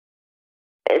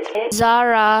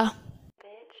Zara.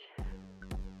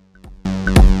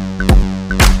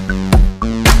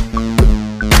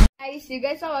 Guys, you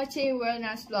guys are watching World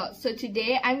Nas Vlog. So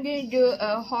today I'm going to do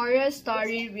a horror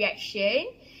story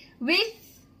reaction with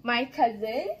my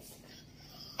cousins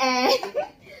and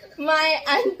my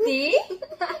auntie.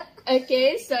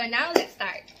 Okay, so now let's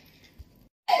start.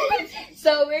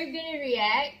 So we're going to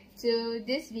react to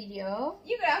this video.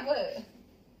 You got what?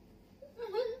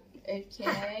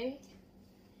 Okay.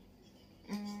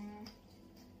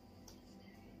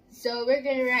 So we're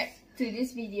gonna react to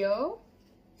this video.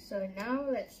 So now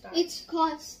let's start. It's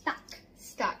called Stuck.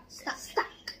 Stuck. Stuck.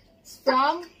 Stuck.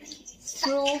 From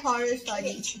True Horror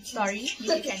Story YouTube channel.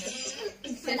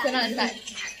 So now let's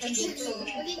start.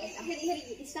 Hurry,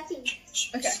 it's starting.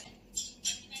 Okay.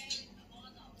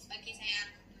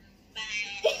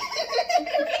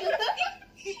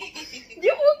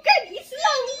 Dia bukan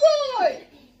Islam kot.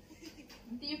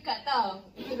 Nanti you cut tau.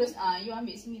 Terus you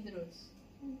ambil sini terus.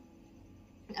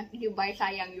 Nanti dia bye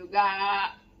sayang juga.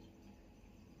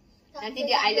 Nanti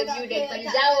dia I love you Tak daripada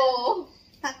apa. jauh.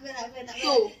 Tak apa.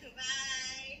 Tu.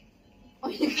 Oh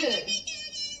ya ke?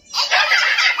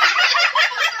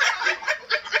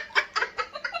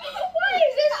 Why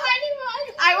is this funny, Mom?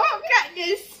 I won't cut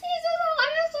this. He's so long.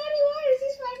 I'm not sorry. Why is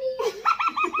this funny?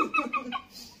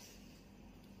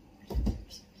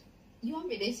 You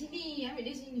ambil dari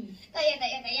sini. Tak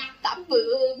payah. Tak apa.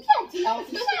 Biar je lah.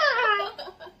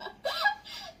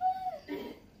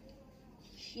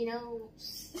 She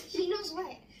knows. She knows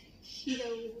what? She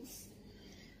knows.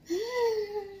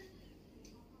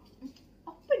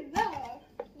 Apa lah?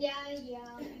 Ya.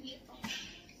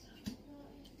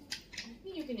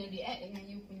 Ni you kena react dengan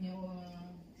you punya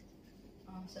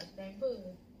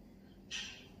subscriber.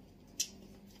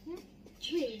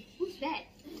 Wait, who's that?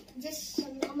 Just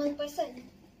a normal person.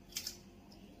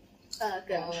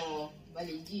 Oh,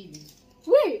 balik gym.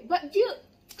 Wait, but dia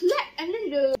clap and then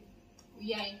the...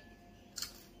 Uyai.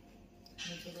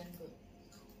 Macam kot.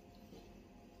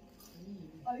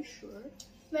 Are you sure?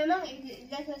 Memang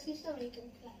that's a system you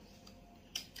can clap.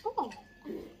 Oh.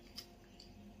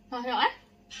 Tengok eh?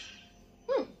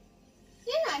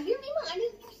 Ya lah, dia memang ada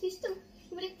sistem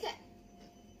boleh clap.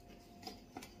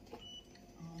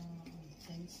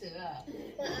 Sensor lah.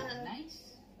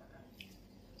 Nice.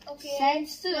 Okay.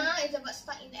 Sensor. Now it's about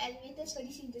stuck in the elevator, so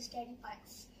this is the scary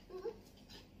parts.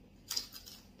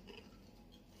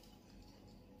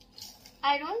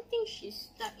 I don't think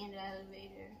she's stuck in the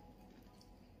elevator.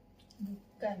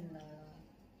 Bukan lah.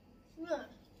 No.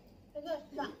 I got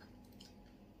stuck.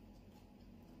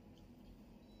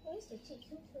 Where's the chips?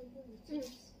 Where's the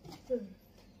chips?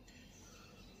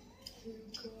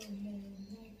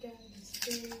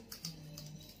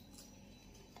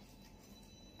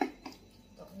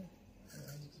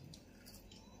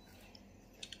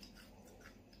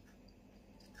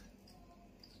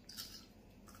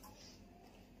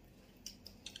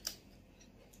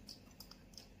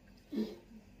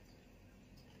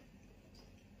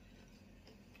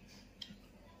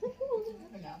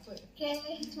 Kenapa? Okay,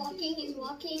 he's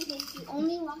walking. He's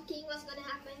only walking. What's gonna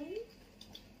happen?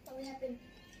 What will happen?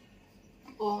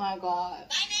 Oh my god.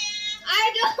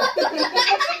 I don't.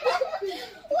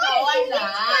 Kawan lah.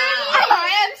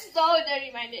 I am so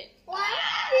dirty-minded. Why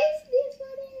is this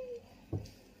funny?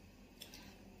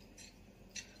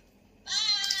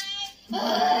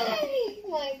 Oh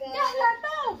my god.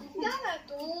 Dah lah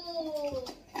tu.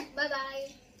 Bye bye.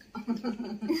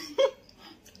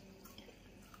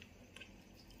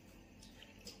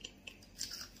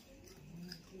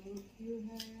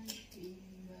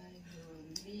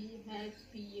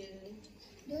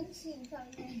 Don't sing in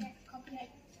front of my copyright.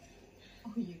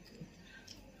 Oh ya ke?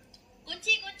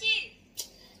 Kunci.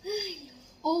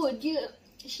 Oh,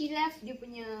 she left dia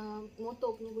punya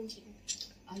motor punya kunci.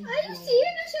 Are you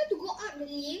serious? You have to go up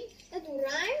the lift? You have to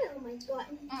run? Oh my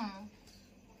god.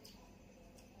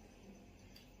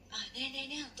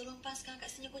 Neng, tolong paskan kat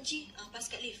sini kunci. Pas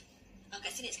kat lift.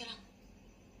 Kat sini sekarang.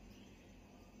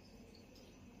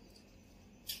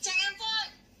 Jangan pun.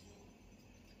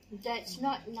 That's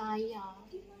not Naya.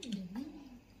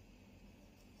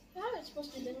 How am I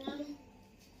supposed to dengar?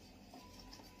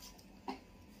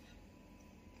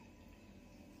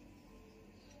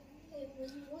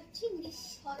 When you're watching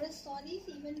these horror stories,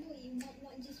 even though you might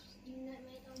not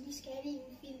be scary,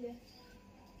 you feel the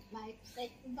vibe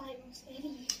of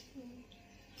scary.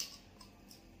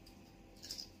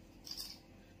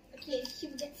 Okay, she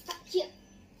will get stuck here.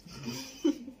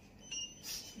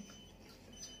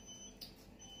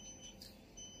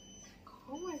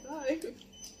 Oh my god.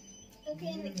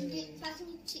 Okay, pass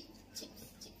me chips.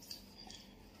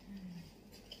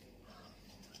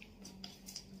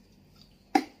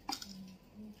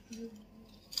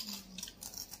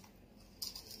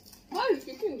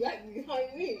 right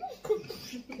behind me.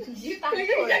 You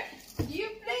takut. You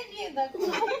plan ni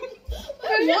takut.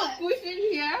 Can you push in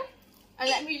here? And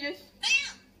let me just...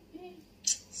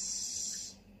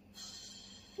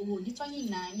 Oh, dia panggil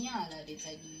Nanya lah dia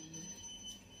tadi.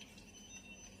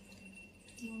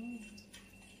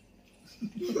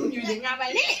 You dengar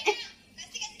balik?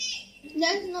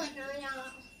 That's not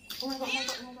Nanya. Oh my god, oh my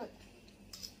god, oh my god.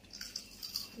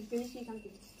 You can see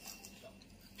something.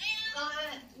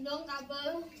 Don't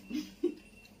cover.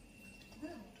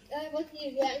 What's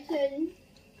the reaction?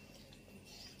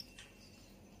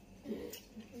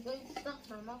 I'm going to stuff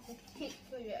my mouth with kids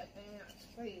so that I cannot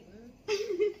scream.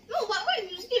 No, why are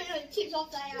you scared of chips off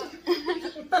there?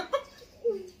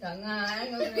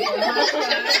 Jangan, kau boleh kemas.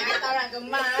 Kau nak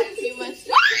kemas. You must...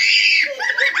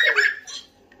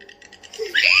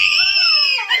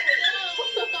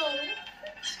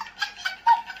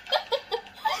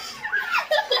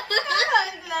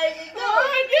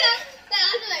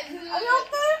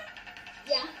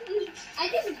 Yeah. I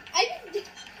just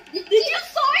did you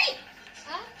saw it?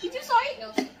 Huh? Did you saw it? No.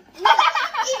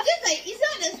 It's just like, it's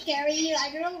not that scary.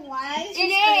 I don't know why. It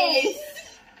is!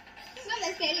 It's not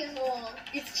that scary at all.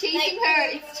 It's chasing her!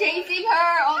 It's chasing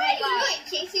her! Oh my It's god! not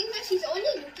chasing her, she's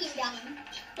only looking down.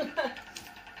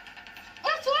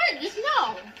 That's what? Just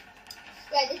now!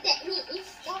 Yeah, the technique is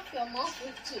stuff your mouth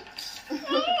with chips.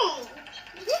 Oh,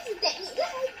 that's the technique.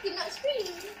 That's how you cannot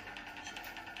scream.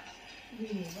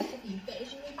 Macam impact dia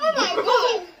sini. Oh my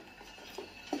god!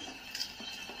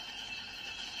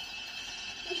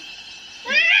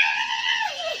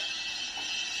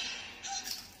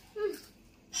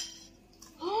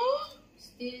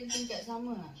 Still tingkat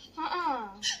sama lah.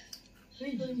 Uh-uh.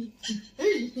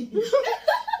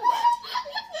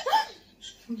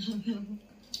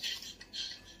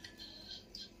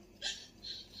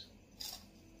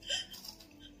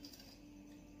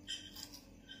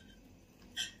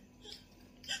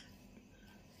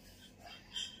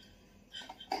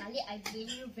 I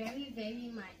gave you very,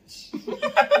 very much.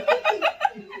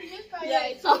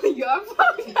 Yeah, it's all your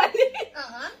fault, Kali.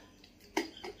 Uh-huh.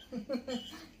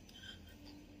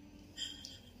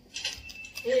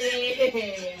 Dia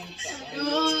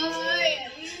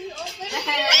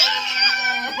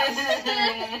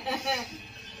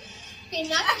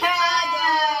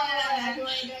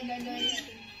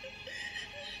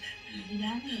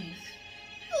nangis.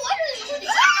 What is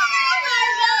this? Oh my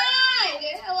god!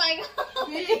 Oh my god!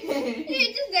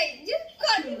 It just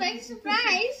caught me by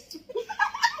surprise.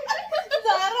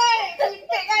 Sarai,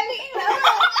 impact kali.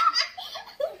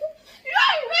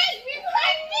 Right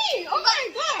behind me! Oh my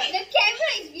god! The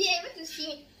camera is being able to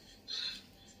see me.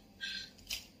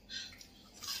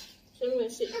 So I'm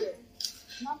gonna sit here.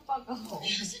 Kenapa kau?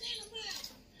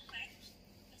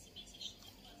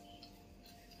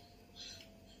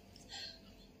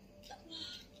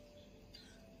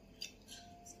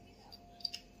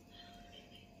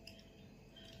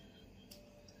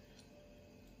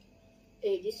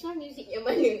 This one music yang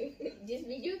mana? This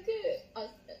video ke?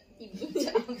 TV?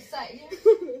 Outside je.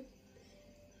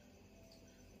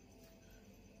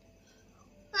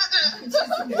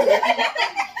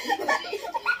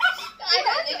 I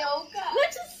don't know.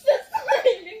 Macam sesuai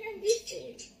dengan this.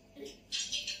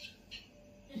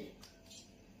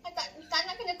 Tak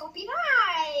nak kena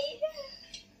copyright.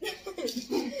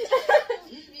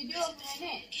 This video apa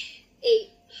minit?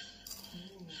 8.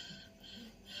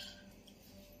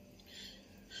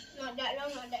 Not that long,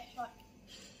 not that short.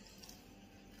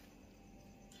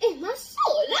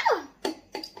 Masuklah.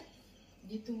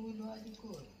 Dia tunggu luar je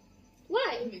kot.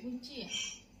 Why? Ambil kunci eh?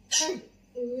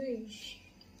 Uish.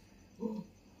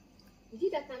 Dia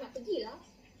dah tak nak pergi lah.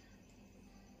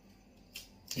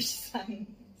 Pisang.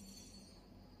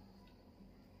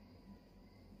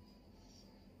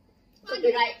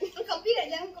 Copyright.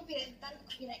 Copyright, jangan copyright. Tak nak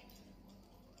copyright.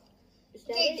 Is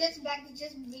that Okay, it?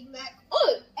 just bring back.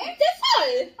 Oh, that's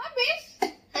all. Habis.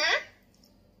 Huh?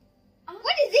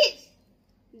 What is it?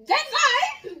 That's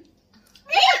all.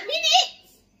 8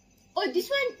 minutes. Oh,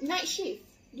 this one night shift.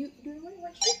 Do you want to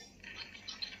watch it?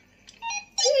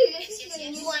 Hey, this is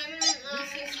the new one.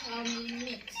 This is how many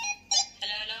minutes?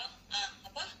 Halo.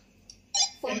 Apa?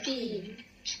 14.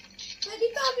 Tadi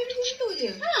kau habis macam tu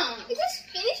je. It just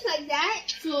finished like that.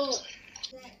 So,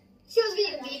 She was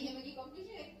being a baby. Bagi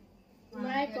conclusion.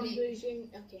 my conclusion.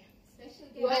 Okay. Special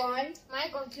Go on. My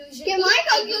conclusion. Okay, my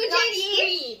conclusion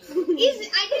is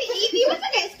I think it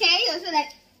wasn't that scary. Also,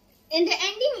 like, and the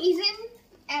ending isn't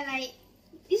like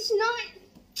it's not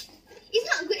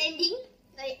a good ending.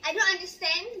 Like, I don't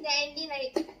understand the ending.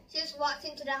 Like, she just walks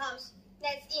into the house.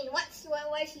 That's in. Why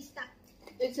is she stuck?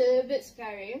 It's a little bit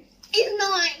scary. It's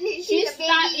not. She's a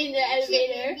stuck baby. in the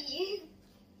elevator. She's a baby.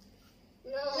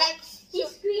 No. Like, he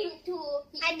screamed too.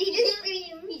 I didn't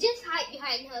scream. He just hide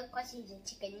behind her because he's a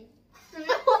chicken. Yeah,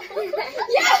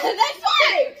 that's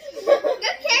fine.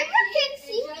 The camera can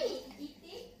see me.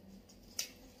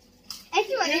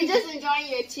 Actually, You're just enjoying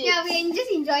your chips. yeah, we're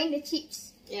just enjoying the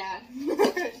chips. Yeah.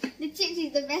 The chips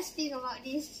is the best thing about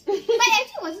this. But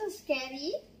actually, it wasn't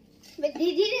scary. But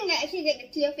they didn't actually get the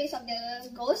clear face of the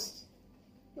ghost.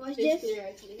 It was It's just, clear,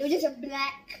 actually. it was just a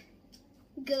black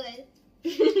girl.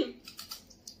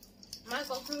 My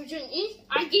conclusion is,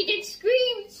 I didn't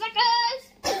scream, suckers!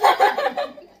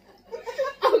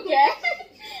 Okay.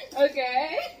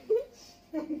 Okay.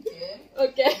 Okay.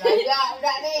 Okay.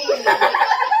 Budak ni.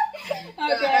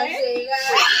 Okay.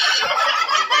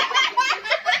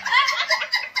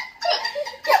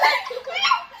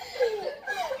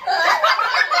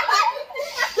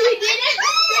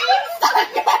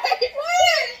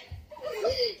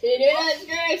 He didn't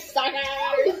scream,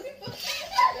 suckers.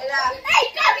 Hey,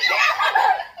 come here!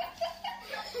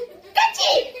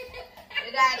 Kecil!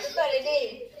 Dah tutup ni.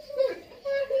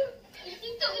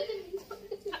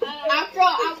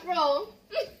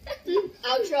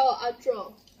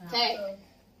 Outro. Okay.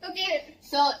 Okay.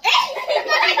 So,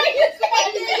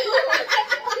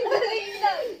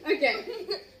 okay.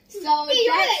 So Hey,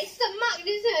 you that's like stomach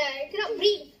this cannot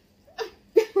breathe.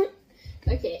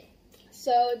 okay.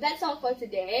 So that's all for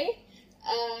today.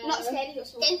 Not scary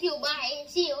also. Thank you, bye,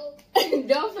 see you.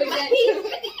 Don't forget to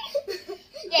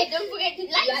Yeah, don't forget to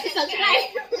like, like,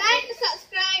 subscribe. Like,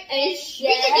 subscribe, and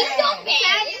share.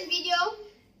 share this video.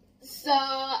 So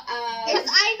Because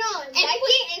I know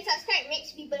liking and subscribe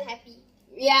makes people happy.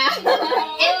 yeah.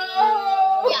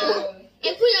 Yeah.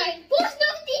 And put on post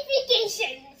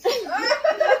notifications.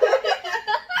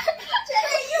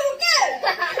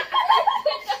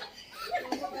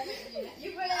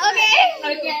 Okay.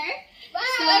 Okay.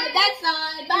 Bye. So that's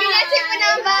all. Bye.